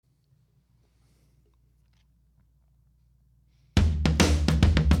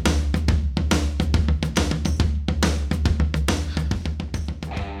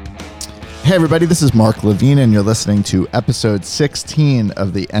Hey everybody, this is Mark Levine and you're listening to episode 16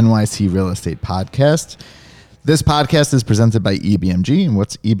 of the NYC Real Estate Podcast. This podcast is presented by EBMG. And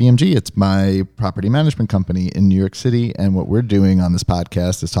what's EBMG? It's my property management company in New York City. And what we're doing on this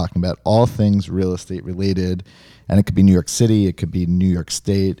podcast is talking about all things real estate related. And it could be New York City, it could be New York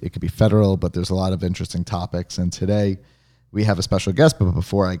State, it could be federal, but there's a lot of interesting topics. And today we have a special guest. But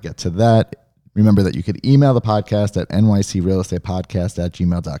before I get to that, remember that you could email the podcast at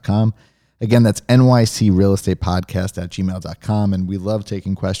nycrealestatepodcast@gmail.com. Again, that's nycrealestatepodcast@gmail.com. And we love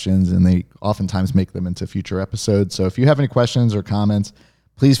taking questions, and they oftentimes make them into future episodes. So if you have any questions or comments,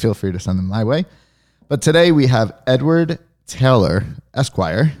 please feel free to send them my way. But today we have Edward Taylor,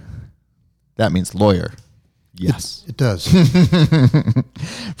 Esquire. That means lawyer. Yes. It does.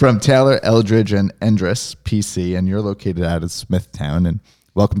 From Taylor, Eldridge, and Endress, PC. And you're located out of Smithtown. And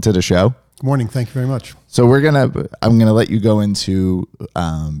welcome to the show. Good morning. Thank you very much. So I'm gonna let you go into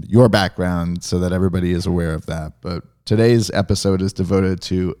your background so that everybody is aware of that. But today's episode is devoted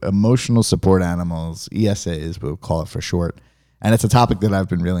to emotional support animals, ESAs, we'll call it for short. And it's a topic that I've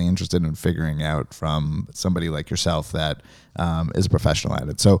been really interested in figuring out from somebody like yourself that is a professional at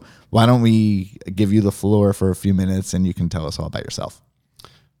it. So why don't we give you the floor for a few minutes and you can tell us all about yourself.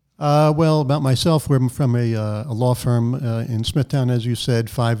 Well, about myself, we're from a law firm in Smithtown, as you said,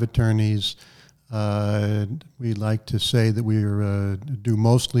 5 attorneys. We like to say that we do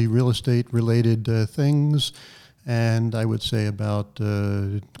mostly real estate-related things, and I would say about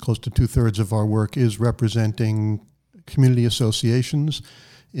close to 2/3 of our work is representing community associations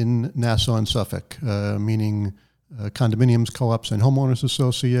in Nassau and Suffolk, meaning condominiums, co-ops, and homeowners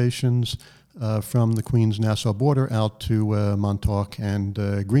associations, from the Queens-Nassau border out to Montauk and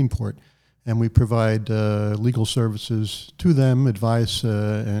Greenport. And we provide legal services to them, advice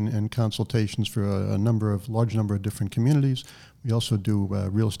and consultations for a large number of different communities. We also do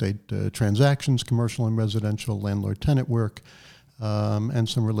real estate transactions, commercial and residential, landlord-tenant work, and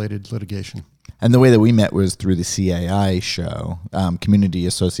some related litigation. And the way that we met was through the CAI show, Community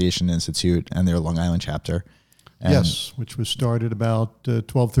Association Institute, and their Long Island chapter. Yes, which was started about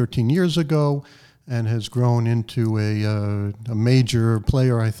 12, 13 years ago and has grown into a major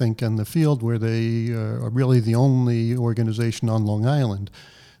player, I think, in the field, where they are really the only organization on Long Island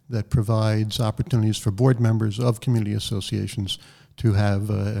that provides opportunities for board members of community associations to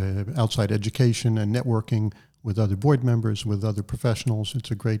have outside education and networking with other board members, with other professionals. It's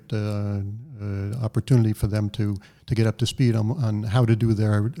a great opportunity for them to get up to speed on how to do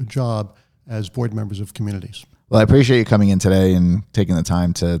their job as board members of communities. Well, I appreciate you coming in today and taking the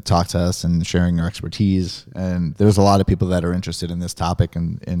time to talk to us and sharing your expertise. And there's a lot of people that are interested in this topic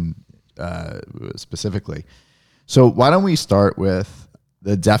and specifically. So why don't we start with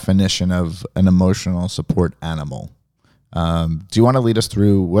the definition of an emotional support animal? Do you want to lead us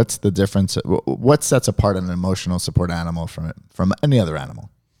through what's the difference? What sets apart an emotional support animal from any other animal?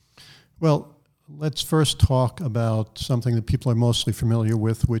 Well, let's first talk about something that people are mostly familiar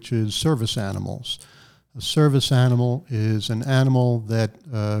with, which is service animals. A service animal is an animal that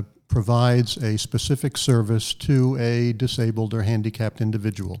provides a specific service to a disabled or handicapped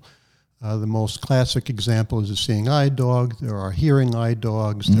individual. The most classic example is a seeing eye dog. There are hearing eye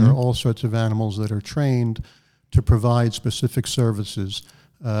dogs. Mm-hmm. There are all sorts of animals that are trained to provide specific services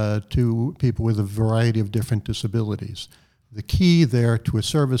to people with a variety of different disabilities. The key there to a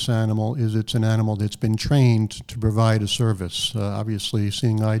service animal is it's an animal that's been trained to provide a service. Obviously,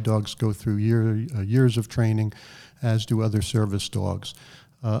 seeing eye dogs go through years of training, as do other service dogs.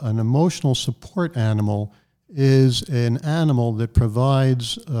 An emotional support animal is an animal that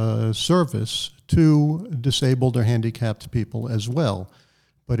provides service to disabled or handicapped people as well.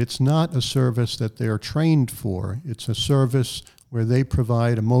 But it's not a service that they're trained for. It's a service where they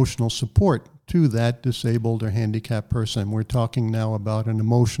provide emotional support to that disabled or handicapped person. We're talking now about an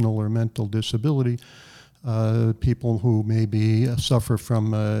emotional or mental disability, people who maybe suffer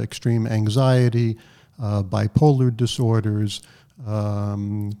from extreme anxiety, bipolar disorders,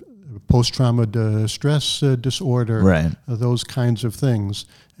 post-trauma stress disorder, right. Those kinds of things.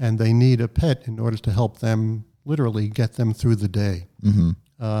 And they need a pet in order to help them literally get them through the day.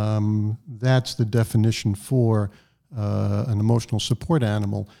 Mm-hmm. That's the definition for an emotional support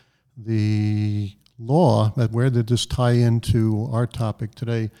animal. The law, where did this tie into our topic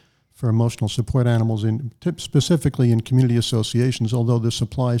today for emotional support animals, specifically in community associations, although this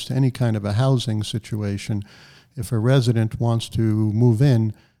applies to any kind of a housing situation. If a resident wants to move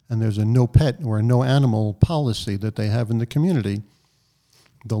in and there's a no pet or a no animal policy that they have in the community,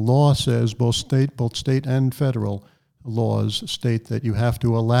 the law says, both state and federal laws state that you have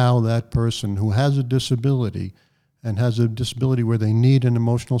to allow that person who has a disability and has a disability where they need an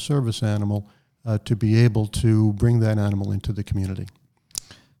emotional service animal to be able to bring that animal into the community.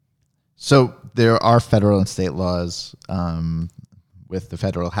 So there are federal and state laws with the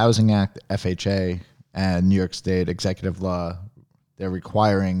Federal Housing Act, FHA, and New York State executive law. They're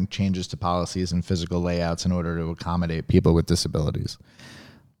requiring changes to policies and physical layouts in order to accommodate people with disabilities.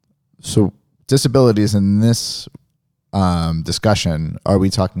 So disabilities in this discussion, are we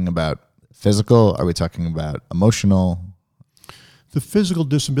talking about physical? Are we talking about emotional? The physical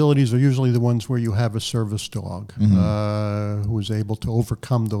disabilities are usually the ones where you have a service dog who is able to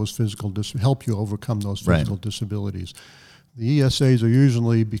overcome those help you overcome those physical disabilities. The ESAs are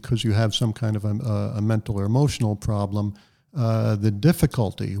usually because you have some kind of a mental or emotional problem. The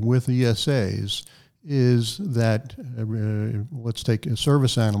difficulty with ESAs is that, let's take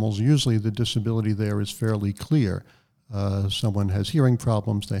service animals, usually the disability there is fairly clear. Someone has hearing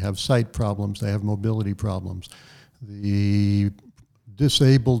problems, they have sight problems, they have mobility problems. The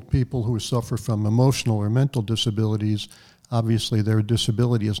disabled people who suffer from emotional or mental disabilities, obviously their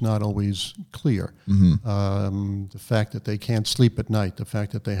disability is not always clear. The fact that they can't sleep at night, the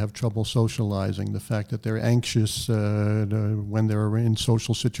fact that they have trouble socializing, the fact that they're anxious when they're in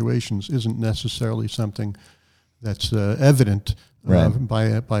social situations isn't necessarily something that's evident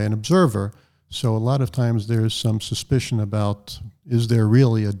by an observer. So a lot of times there's some suspicion about, is there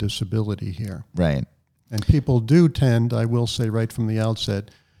really a disability here? Right. And people do tend, I will say right from the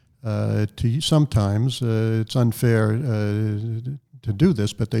outset, to sometimes, it's unfair to do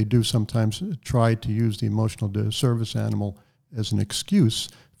this, but they do sometimes try to use the emotional service animal as an excuse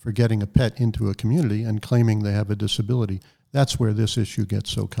for getting a pet into a community and claiming they have a disability. That's where this issue gets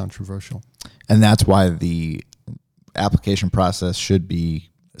so controversial. And that's why the application process should be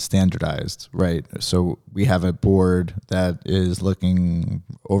standardized, right? So we have a board that is looking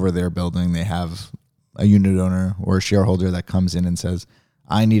over their building. They have a unit owner or a shareholder that comes in and says,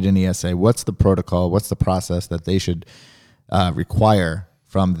 I need an ESA. What's the protocol? What's the process that they should require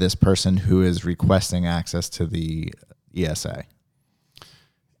from this person who is requesting access to the ESA?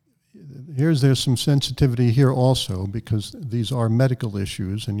 There's some sensitivity here also, because these are medical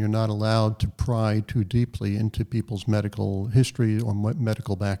issues and you're not allowed to pry too deeply into people's medical history or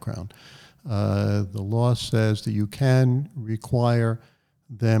medical background. The law says that you can require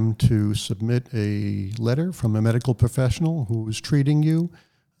them to submit a letter from a medical professional who is treating you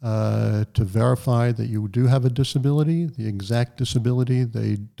to verify that you do have a disability. The exact disability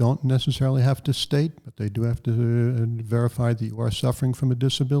they don't necessarily have to state, but they do have to verify that you are suffering from a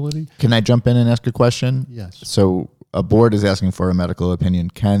disability. Can I jump in and ask a question? Yes. So a board is asking for a medical opinion.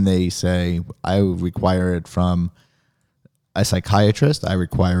 Can they say, I require it from a psychiatrist, I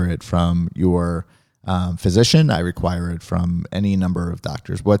require it from your physician, I require it from any number of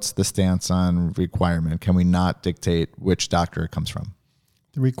doctors? What's the stance on requirement? Can we not dictate which doctor it comes from?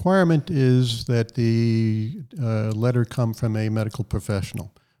 The requirement is that the letter come from a medical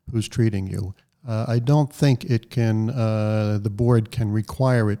professional who's treating you. I don't think it can, the board can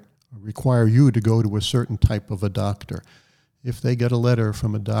require you to go to a certain type of a doctor. If they get a letter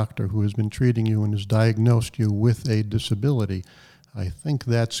from a doctor who has been treating you and has diagnosed you with a disability, I think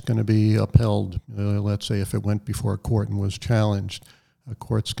that's going to be upheld. Let's say if it went before a court and was challenged, a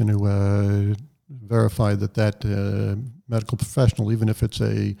court's going to verify that medical professional, even if it's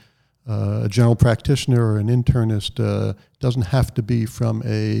a general practitioner or an internist, doesn't have to be from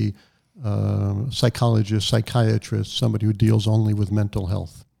a psychologist, psychiatrist, somebody who deals only with mental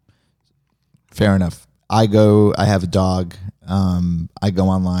health. Fair enough. I have a dog. I go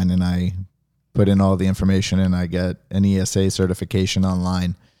online and I put in all the information and I get an ESA certification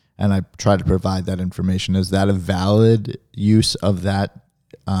online and I try to provide that information. Is that a valid use of that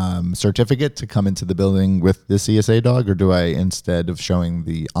certificate to come into the building with this ESA dog, or do I, instead of showing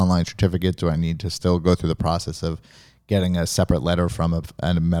the online certificate, do I need to still go through the process of getting a separate letter from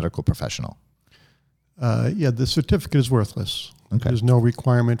a medical professional? The certificate is worthless. Okay. There's no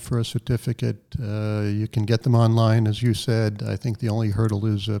requirement for a certificate. You can get them online, as you said. I think the only hurdle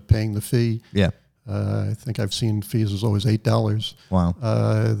is paying the fee. Yeah. I think I've seen fees as low as $8. Wow.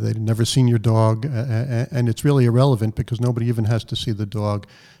 They've never seen your dog, and it's really irrelevant because nobody even has to see the dog.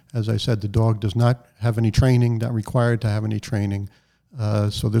 As I said, the dog does not have any training, not required to have any training.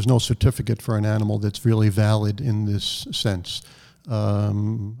 So there's no certificate for an animal that's really valid in this sense.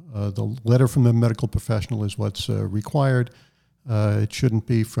 The letter from the medical professional is what's required. It shouldn't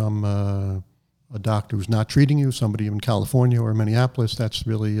be from a doctor who's not treating you, somebody in California or Minneapolis. That's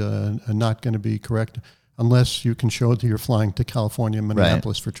really not going to be correct unless you can show that you're flying to California and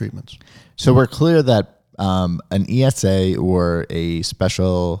Minneapolis for treatments. So we're clear that an ESA or a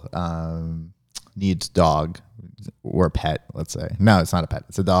special needs dog or pet, let's say. No, it's not a pet.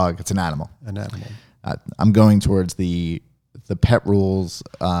 It's a dog. It's an animal. An animal. I'm going towards the pet rules.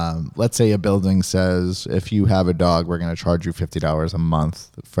 Let's say a building says, if you have a dog, we're going to charge you $50 a month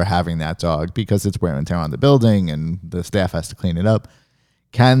for having that dog because it's wear and tear on the building and the staff has to clean it up.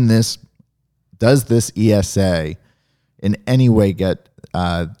 Does this ESA in any way get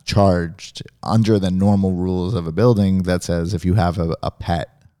charged under the normal rules of a building that says if you have a pet,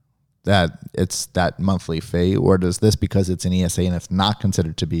 that it's that monthly fee? Or does this, because it's an ESA and it's not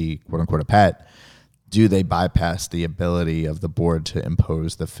considered to be quote unquote a pet, do they bypass the ability of the board to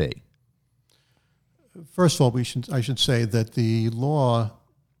impose the fee? First of all, I should say that the law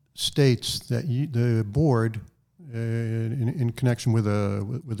states that the board, in connection with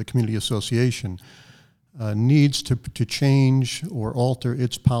a community association, needs to change or alter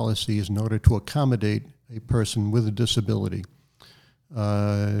its policies in order to accommodate a person with a disability.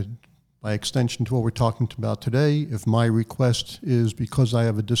 By extension to what we're talking about today, if my request is because I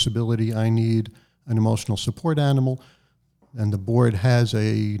have a disability, I need an emotional support animal, and the board has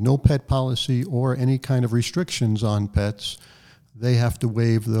a no pet policy or any kind of restrictions on pets, they have to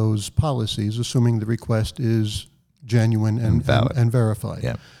waive those policies, assuming the request is genuine and valid and verified.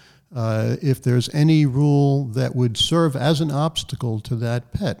 Yeah. If there's any rule that would serve as an obstacle to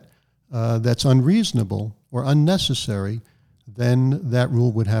that pet that's unreasonable or unnecessary, then that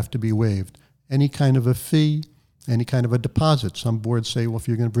rule would have to be waived. Any kind of a fee, any kind of a deposit. Some boards say, well, if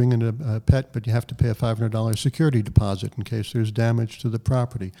you're going to bring in a pet, but you have to pay a $500 security deposit in case there's damage to the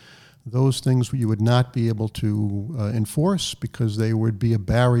property. Those things you would not be able to enforce because they would be a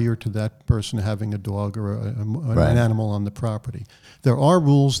barrier to that person having a dog or an animal on the property. There are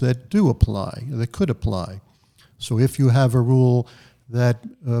rules that do apply, that could apply. So if you have a rule that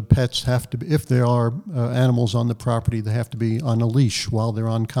pets have to be, if there are animals on the property, they have to be on a leash while they're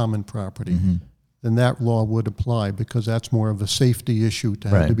on common property, then that law would apply because that's more of a safety issue to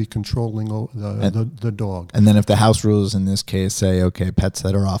have to be controlling the dog. And then if the house rules in this case say, okay, pets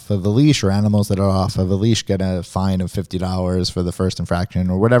that are off of a leash or animals that are off of a leash get a fine of $50 for the first infraction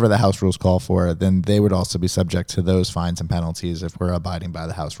or whatever the house rules call for, then they would also be subject to those fines and penalties if we're abiding by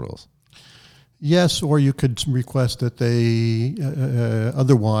the house rules. Yes, or you could request that they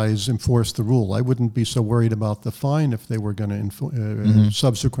otherwise enforce the rule. I wouldn't be so worried about the fine if they were going to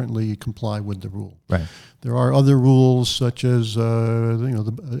subsequently comply with the rule. Right. There are other rules such as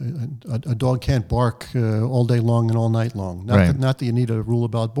a dog can't bark all day long and all night long. Not that you need a rule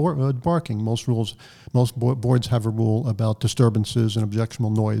about barking. Most boards have a rule about disturbances and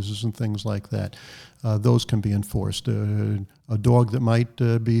objectionable noises and things like that. Those can be enforced. A dog that might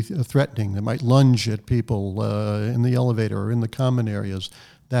be threatening, that might lunge at people in the elevator or in the common areas,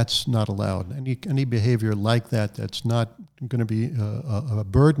 that's not allowed. Any behavior like that that's not going to be a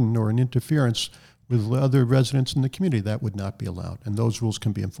burden or an interference with other residents in the community, that would not be allowed. And those rules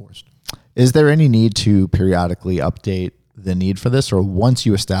can be enforced. Is there any need to periodically update the need for this? Or once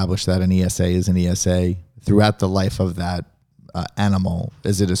you establish that an ESA is an ESA, throughout the life of that animal,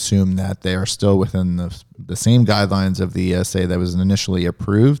 is it assumed that they are still within the same guidelines of the ESA that was initially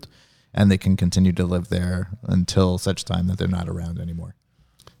approved and they can continue to live there until such time that they're not around anymore?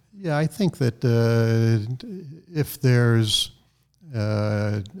 Yeah, I think that if there's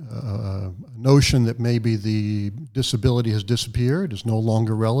a notion that maybe the disability has disappeared, is no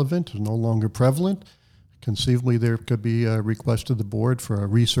longer relevant, is no longer prevalent, conceivably there could be a request to the board for a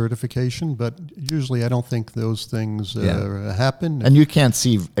recertification, but usually I don't think those things happen. And you can't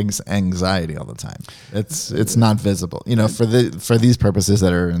see anxiety all the time. It's not visible. For these purposes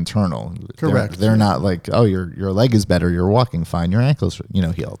that are internal. Correct. They're not like, oh, your leg is better, you're walking fine, your ankle's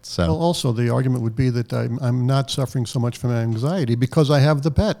healed. So well, also the argument would be that I'm not suffering so much from anxiety because I have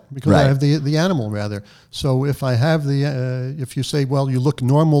the pet, because I have the animal rather. So if I have if you say, well, you look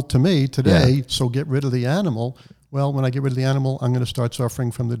normal to me today, so get rid of the animal. Well, when I get rid of the animal, I'm going to start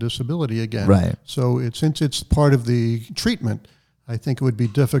suffering from the disability again. Right. So since it's part of the treatment, I think it would be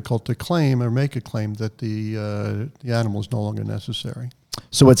difficult to claim or make a claim that the animal is no longer necessary.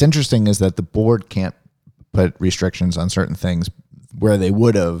 So what's interesting is that the board can't put restrictions on certain things where they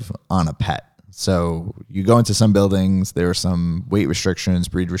would have on a pet. So you go into some buildings, there are some weight restrictions,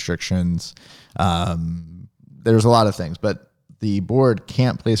 breed restrictions. There's a lot of things, but the board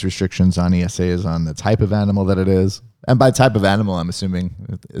can't place restrictions on ESAs on the type of animal that it is. And by type of animal, I'm assuming,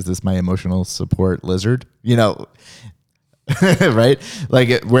 is this my emotional support lizard? Right?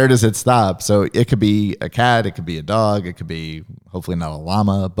 Like, where does it stop? So it could be a cat, it could be a dog, it could be hopefully not a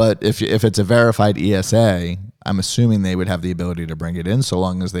llama. But if it's a verified ESA, I'm assuming they would have the ability to bring it in so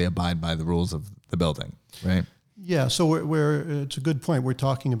long as they abide by the rules of the building, right? Yeah, so it's a good point. We're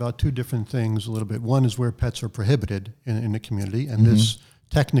talking about two different things a little bit. One is where pets are prohibited in the community, and this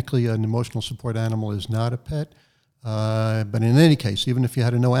technically an emotional support animal is not a pet. But in any case, even if you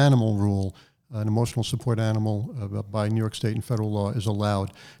had a no animal rule, an emotional support animal by New York State and federal law is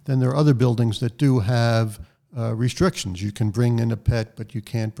allowed. Then there are other buildings that do have restrictions. You can bring in a pet, but you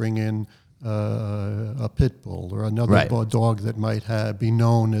can't bring in a pit bull or another dog that might be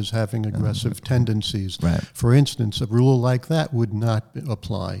known as having aggressive tendencies. Right. For instance, a rule like that would not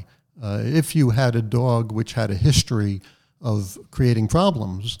apply. If you had a dog which had a history of creating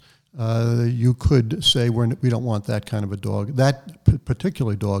problems, you could say we don't want that kind of a dog, that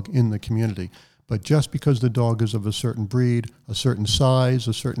particular dog in the community. But just because the dog is of a certain breed, a certain size,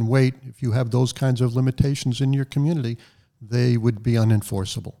 a certain weight, if you have those kinds of limitations in your community, they would be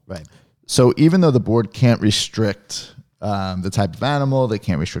unenforceable. Right. So even though the board can't restrict the type of animal, they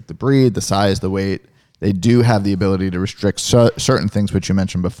can't restrict the breed, the size, the weight, they do have the ability to restrict certain things, which you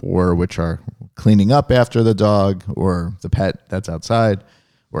mentioned before, which are cleaning up after the dog or the pet that's outside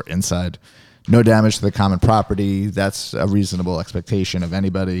or inside. No damage to the common property. That's a reasonable expectation of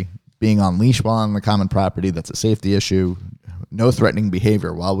anybody. Being on leash while on the common property, that's a safety issue. No threatening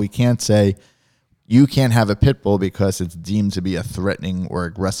behavior. While we can't say you can't have a pit bull because it's deemed to be a threatening or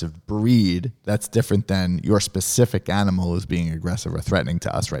aggressive breed, that's different than your specific animal is being aggressive or threatening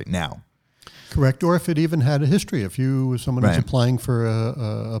to us right now. Correct. Or if it even had a history. If someone was applying for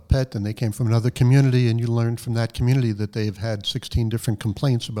a pet and they came from another community and you learned from that community that they've had 16 different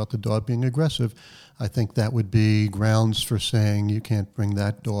complaints about the dog being aggressive, I think that would be grounds for saying you can't bring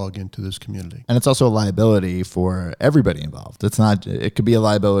that dog into this community. And it's also a liability for everybody involved. It could be a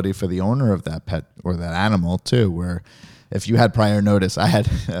liability for the owner of that pet or that animal too, where if you had prior notice, I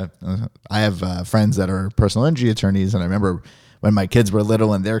have friends that are personal injury attorneys, and I remember when my kids were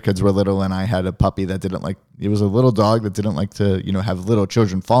little and their kids were little, and I had a puppy that it was a little dog that didn't like to, have little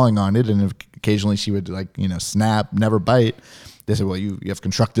children falling on it. And occasionally she would snap, never bite. They said, well, you have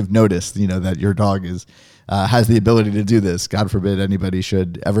constructive notice, that your dog has the ability to do this. God forbid anybody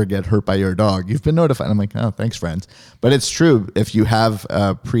should ever get hurt by your dog. You've been notified. I'm like, oh, thanks, friends. But it's true. If you have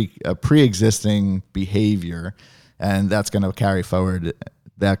a pre-existing behavior and that's going to carry forward,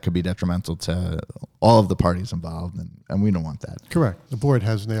 that could be detrimental to all of the parties involved, and we don't want that. Correct. The board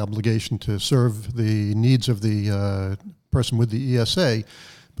has the obligation to serve the needs of the person with the ESA,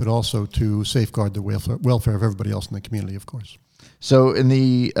 but also to safeguard the welfare of everybody else in the community, of course. So in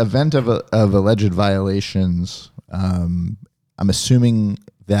the event of alleged violations, I'm assuming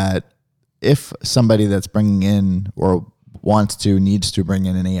that if somebody that's bringing in or needs to bring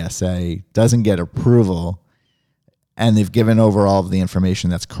in an ESA doesn't get approval and they've given over all of the information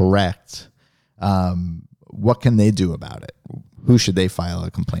that's correct, what can they do about it? Who should they file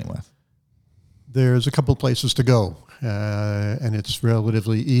a complaint with? There's a couple places to go, and it's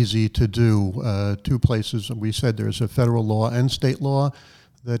relatively easy to do. Two places, we said there's a federal law and state law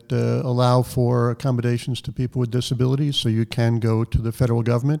that allow for accommodations to people with disabilities, so you can go to the federal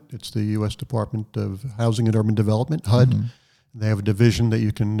government. It's the U.S. Department of Housing and Urban Development, HUD. Mm-hmm. They have a division that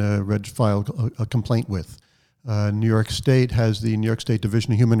you can file a complaint with. New York State has the New York State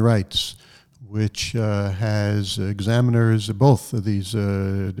Division of Human Rights, which has examiners. Both of these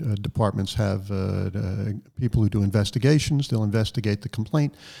departments have people who do investigations. They'll investigate the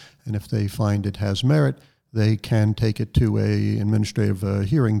complaint, and if they find it has merit, they can take it to an administrative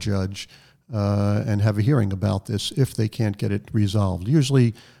hearing judge and have a hearing about this if they can't get it resolved.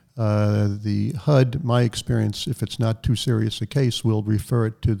 Usually the HUD, my experience, if it's not too serious a case, will refer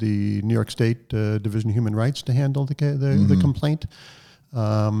it to the New York State Division of Human Rights to handle the complaint.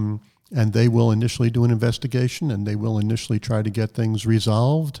 And they will initially do an investigation, and they will initially try to get things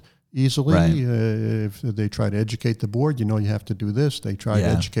resolved easily. Right. If they try to educate the board, you have to do this. They try to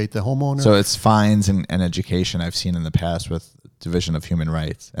educate the homeowner. So it's fines and education I've seen in the past with Division of Human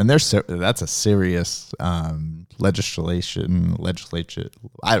Rights. And that's a serious legislation.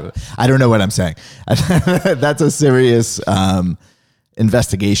 I don't know what I'm saying. That's a serious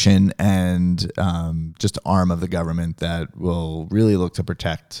investigation and just arm of the government that will really look to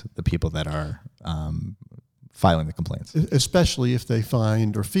protect the people that are filing the complaints. Especially if they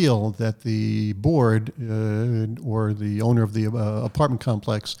find or feel that the board or the owner of the apartment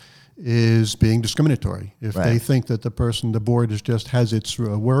complex is being discriminatory. If they think that the board has its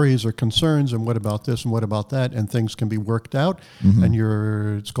worries or concerns, and what about this and what about that, and things can be worked out, and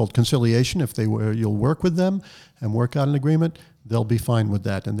it's called conciliation. If you'll work with them and work out an agreement, they'll be fine with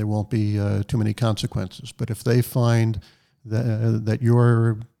that, and there won't be too many consequences. But if they find that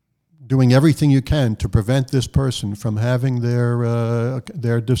you're doing everything you can to prevent this person from having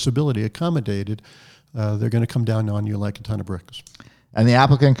their disability accommodated, they're going to come down on you like a ton of bricks. And the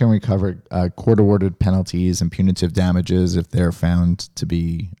applicant can recover court-awarded penalties and punitive damages if they're found to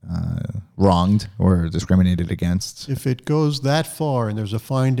be wronged or discriminated against. If it goes that far and there's a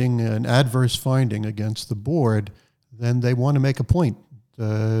finding, an adverse finding against the board, then they want to make a point.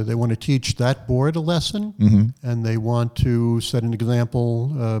 They want to teach that board a lesson, and they want to set an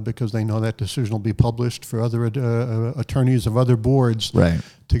example because they know that decision will be published for other attorneys of other boards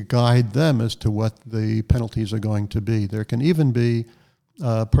to guide them as to what the penalties are going to be. There can even be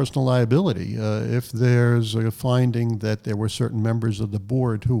personal liability if there's a finding that there were certain members of the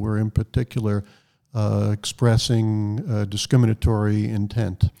board who were in particular expressing discriminatory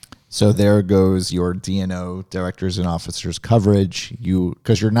intent. So there goes your D&O, directors and officers coverage.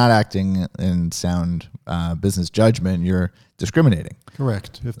 Because you're not acting in sound business judgment, you're discriminating.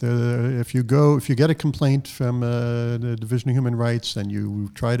 Correct. If you get a complaint from the Division of Human Rights and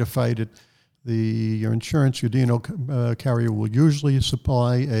you try to fight it, your insurance, your D&O carrier will usually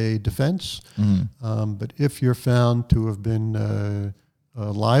supply a defense. But if you're found to have been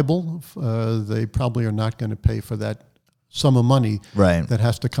liable, they probably are not going to pay for that sum of money that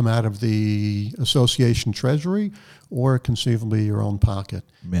has to come out of the association treasury or conceivably your own pocket.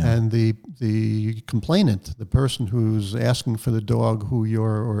 And the complainant, the person who's asking for the dog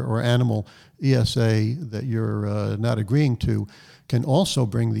or animal ESA that you're not agreeing to, can also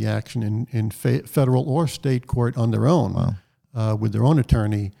bring the action in federal or state court on their own with their own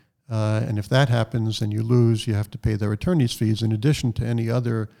attorney. And if that happens and you lose, you have to pay their attorney's fees in addition to any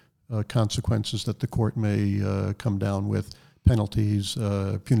other consequences that the court may come down with, penalties,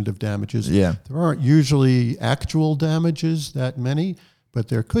 punitive damages. There aren't usually actual damages that many, but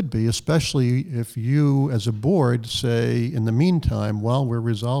there could be, especially if you as a board say, in the meantime, while we're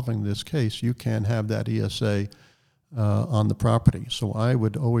resolving this case, you can't have that ESA on the property. So I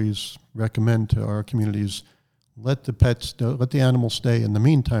would always recommend to our communities, let the animal stay in the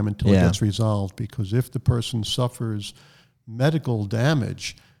meantime until it gets resolved, because if the person suffers medical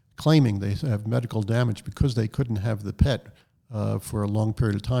damage, claiming they have medical damage because they couldn't have the pet for a long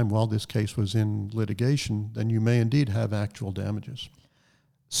period of time while this case was in litigation, then you may indeed have actual damages.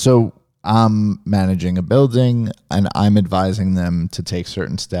 So I'm managing a building and I'm advising them to take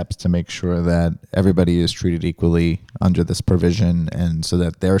certain steps to make sure that everybody is treated equally under this provision, and so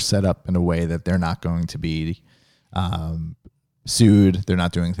that they're set up in a way that they're not going to be sued, they're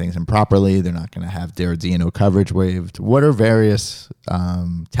not doing things improperly, they're not going to have their D&O coverage waived. What are various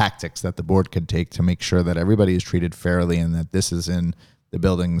tactics that the board could take to make sure that everybody is treated fairly and that this is in the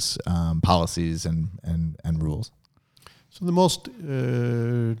building's policies and rules? So the most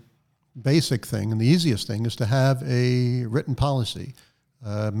basic thing and the easiest thing is to have a written policy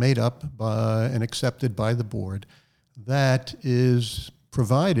made up by and accepted by the board that is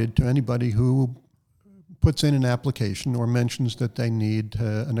provided to anybody who puts in an application or mentions that they need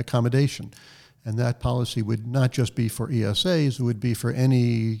an accommodation. And that policy would not just be for ESAs, it would be for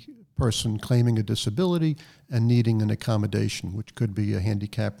any person claiming a disability and needing an accommodation, which could be a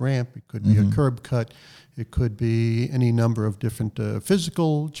handicap ramp, it could be a curb cut, it could be any number of different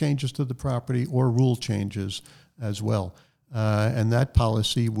physical changes to the property or rule changes as well. And that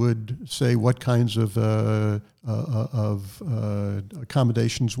policy would say what kinds of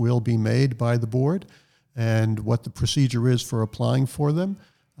accommodations will be made by the board and what the procedure is for applying for them.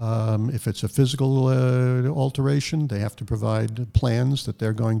 If it's a physical alteration, they have to provide plans that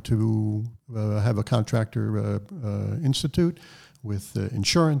they're going to have a contractor institute with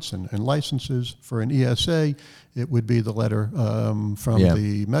insurance and licenses. For an ESA, it would be the letter from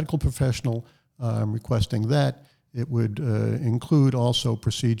the medical professional requesting that. It would include also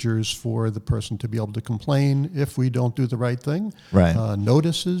procedures for the person to be able to complain if we don't do the right thing.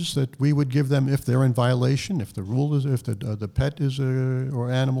 Notices that we would give them if they're in violation, if the rule is, if the pet is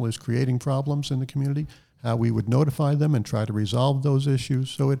or animal is creating problems in the community, how we would notify them and try to resolve those issues.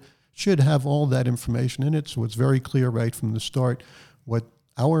 So it should have all that information in it, so it's very clear right from the start what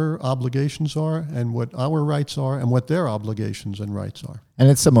our obligations are and what our rights are and what their obligations and rights are. And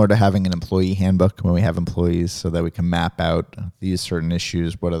it's similar to having an employee handbook when we have employees, so that we can map out these certain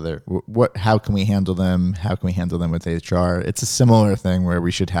issues. How can we handle them? How can we handle them with HR? It's a similar thing where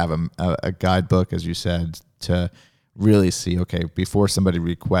we should have a guidebook, as you said, to really see, okay, before somebody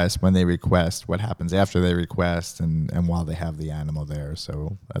requests, when they request, what happens after they request, and while they have the animal there.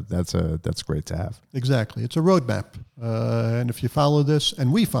 So that's great to have. Exactly. It's a roadmap. And if you follow this,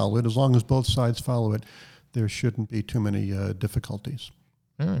 and we follow it, as long as both sides follow it, there shouldn't be too many difficulties.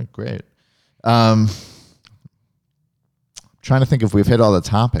 All right, great. Trying to think if we've hit all the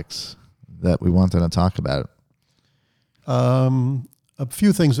topics that we wanted to talk about. a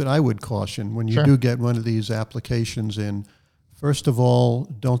few things that I would caution when you Sure. do get one of these applications in. First of all,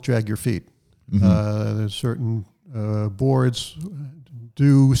 don't drag your feet. There's certain boards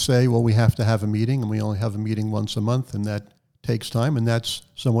do say, well, we have to have a meeting, and we only have a meeting once a month, and that takes time, and that's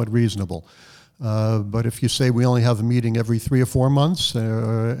somewhat reasonable. But if you say we only have a meeting every 3 or 4 months,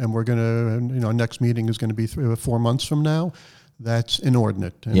 and we're going to, our next meeting is going to be 3 or 4 months from now, that's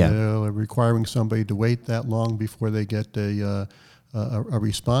inordinate. And requiring somebody to wait that long before they get a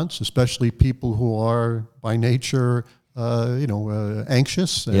response, especially people who are by nature,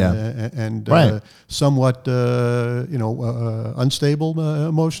 anxious and Right. somewhat, unstable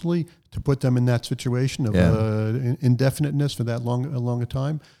emotionally, to put them in that situation of indefiniteness for that long a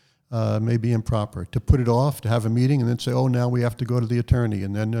time. May be improper. To put it off, to have a meeting and then say, oh, now we have to go to the attorney,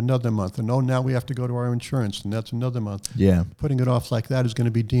 and then another month, and oh, now we have to go to our insurance, and that's another month. Yeah. Putting it off like that is going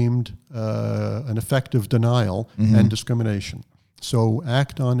to be deemed an effective denial and discrimination. So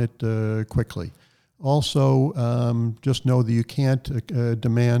act on it quickly. Also, just know that you can't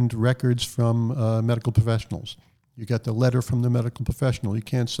demand records from medical professionals. You get the letter from the medical professional. You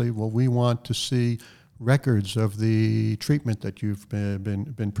can't say, well, we want to see records of the treatment that you've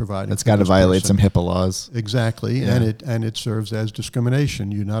been providing. That's got to violate some HIPAA laws. Exactly, Yeah. and it serves as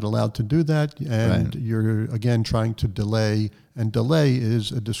discrimination. You're not allowed to do that, and you're again trying to delay. And delay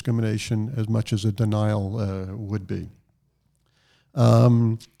is a discrimination as much as a denial would be.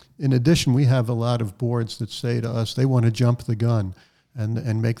 In addition, we have a lot of boards that say to us they want to jump the gun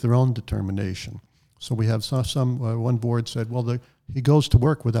and make their own determination. So we have one board said, well, he goes to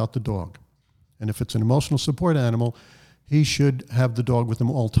work without the dog. And if it's an emotional support animal, he should have the dog with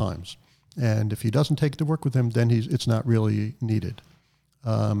him all times. And if he doesn't take it to work with him, then it's not really needed.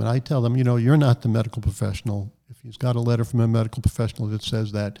 And I tell them, you're not the medical professional. If he's got a letter from a medical professional that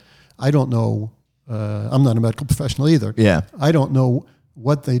says that, I don't know, I'm not a medical professional either. Yeah. I don't know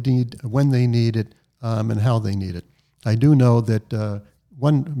what they need, when they need it, and how they need it. I do know that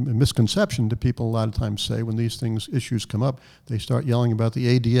one misconception that people a lot of times say when these issues come up, they start yelling about the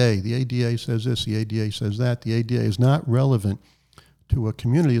ADA. The ADA says this, the ADA says that. The ADA is not relevant to a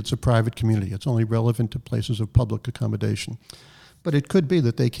community. It's a private community. It's only relevant to places of public accommodation. But it could be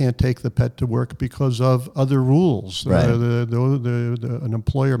that they can't take the pet to work because of other rules. Right. An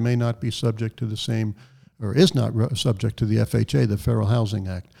employer may not be subject to the same, or is not subject to the FHA, the Federal Housing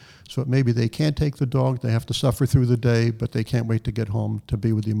Act. So maybe they can't take the dog, they have to suffer through the day, but they can't wait to get home to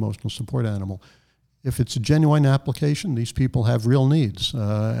be with the emotional support animal. If it's a genuine application, these people have real needs.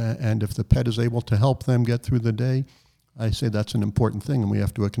 And if the pet is able to help them get through the day, I say that's an important thing, and we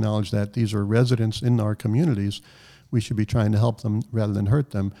have to acknowledge that these are residents in our communities. We should be trying to help them rather than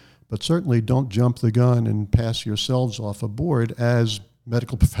hurt them. But certainly don't jump the gun and pass yourselves off a board as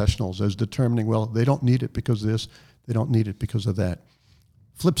medical professionals, as determining, well, they don't need it because of this, they don't need it because of that.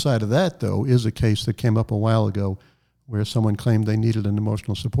 Flip side of that, though, is a case that came up a while ago where someone claimed they needed an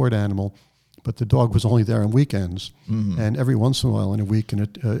emotional support animal, but the dog was only there on weekends, and every once in a while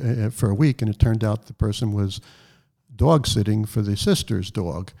for a week, and it turned out the person was dog sitting for the sister's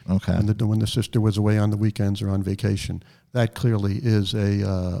dog. Okay. And when the sister was away on the weekends or on vacation, that clearly is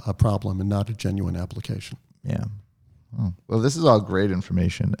a problem and not a genuine application. Yeah. Oh. Well, this is all great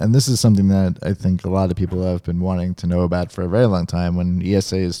information. And this is something that I think a lot of people have been wanting to know about for a very long time. When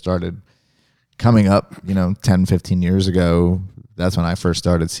ESAs started coming up, 10, 15 years ago, that's when I first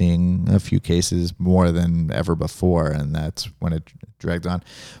started seeing a few cases more than ever before. And that's when it dragged on.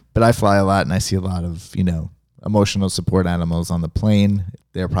 But I fly a lot and I see a lot of, emotional support animals on the plane.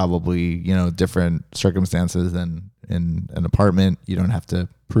 They're probably, different circumstances than in an apartment. You don't have to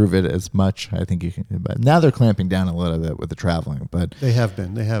prove it as much. I think you can, but now they're clamping down a little bit with the traveling, but they have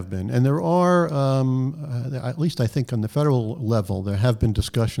been. And there are, at least I think on the federal level, there have been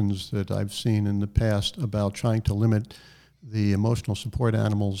discussions that I've seen in the past about trying to limit the emotional support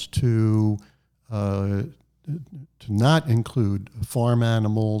animals to not include farm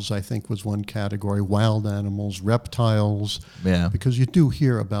animals, I think was one category, wild animals, reptiles. Yeah. Because you do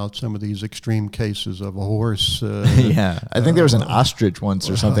hear about some of these extreme cases of a horse. Yeah. I think there was an ostrich once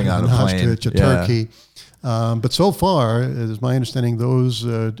or something on a plane. Ostrich, a turkey. But so far, it is my understanding,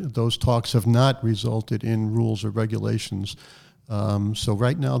 those talks have not resulted in rules or regulations. So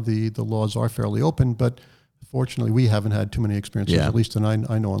right now the laws are fairly open, but fortunately we haven't had too many experiences, at least that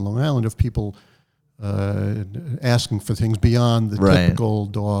I know on Long Island, of people asking for things beyond the typical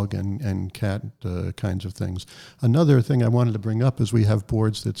dog and cat kinds of things. Another thing I wanted to bring up is we have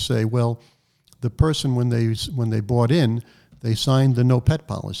boards that say, well, the person when they bought in, they signed the no pet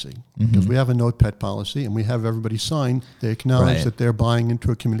policy. Because we have a no pet policy and we have everybody sign, they acknowledge Right. that they're buying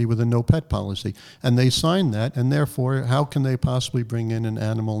into a community with a no pet policy. And they signed that, and therefore, how can they possibly bring in an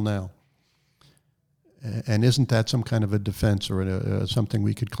animal now? And isn't that some kind of a defense or something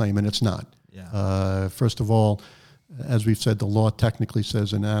we could claim? And it's not. Yeah. First of all, as we've said, the law technically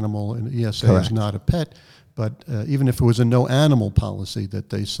says an animal, an ESA Correct. is not a pet. But even if it was a no animal policy that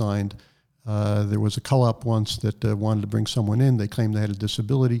they signed, there was a co-op once that wanted to bring someone in. They claimed they had a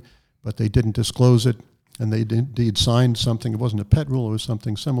disability, but they didn't disclose it. And they indeed signed something. It wasn't a pet rule. It was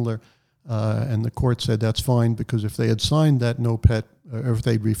something similar. And the court said that's fine, because if they had signed that no pet, or if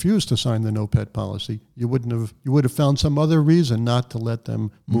they refused to sign the no pet policy, you would have found some other reason not to let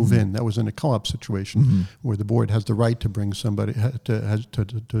them move in. That was in a co-op situation where the board has the right to bring somebody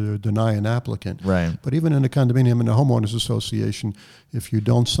to deny an applicant. Right. But even in a condominium and a homeowners association, if you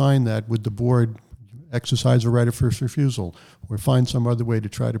don't sign that, would the board exercise a right of first refusal or find some other way to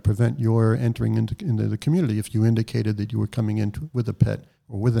try to prevent your entering into the community if you indicated that you were coming in with a pet,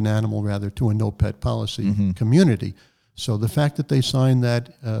 or with an animal rather, to a no pet policy community. So the fact that they signed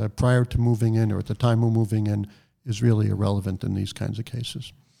that prior to moving in or at the time of moving in is really irrelevant in these kinds of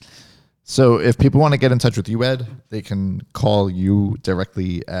cases. So if people want to get in touch with you, Ed, they can call you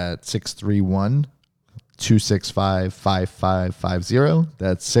directly at 631-265-5550.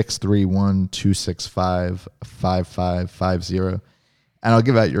 That's 631-265-5550. And I'll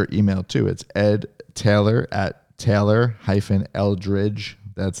give out your email too. It's Ed Taylor at Taylor-Eldridge.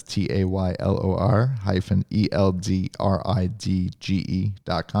 That's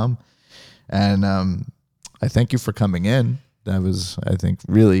TAYLOR-ELDRIDGE.com. And I thank you for coming in. That was, I think,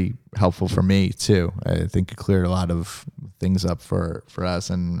 really helpful for me too. I think it cleared a lot of things up for us,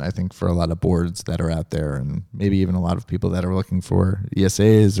 and I think for a lot of boards that are out there, and maybe even a lot of people that are looking for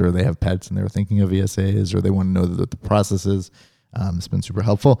ESAs, or they have pets and they're thinking of ESAs, or they want to know what the process is. It's been super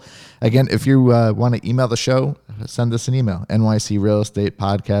helpful. Again, if you want to email the show, send us an email,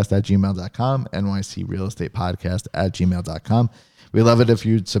 nycrealestatepodcast@gmail.com, nycrealestatepodcast@gmail.com. We love it if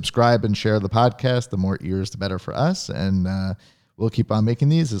you'd subscribe and share the podcast. The more ears, the better for us. And we'll keep on making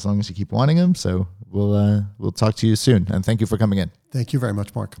these as long as you keep wanting them. So we'll talk to you soon. And thank you for coming in. Thank you very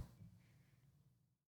much, Mark.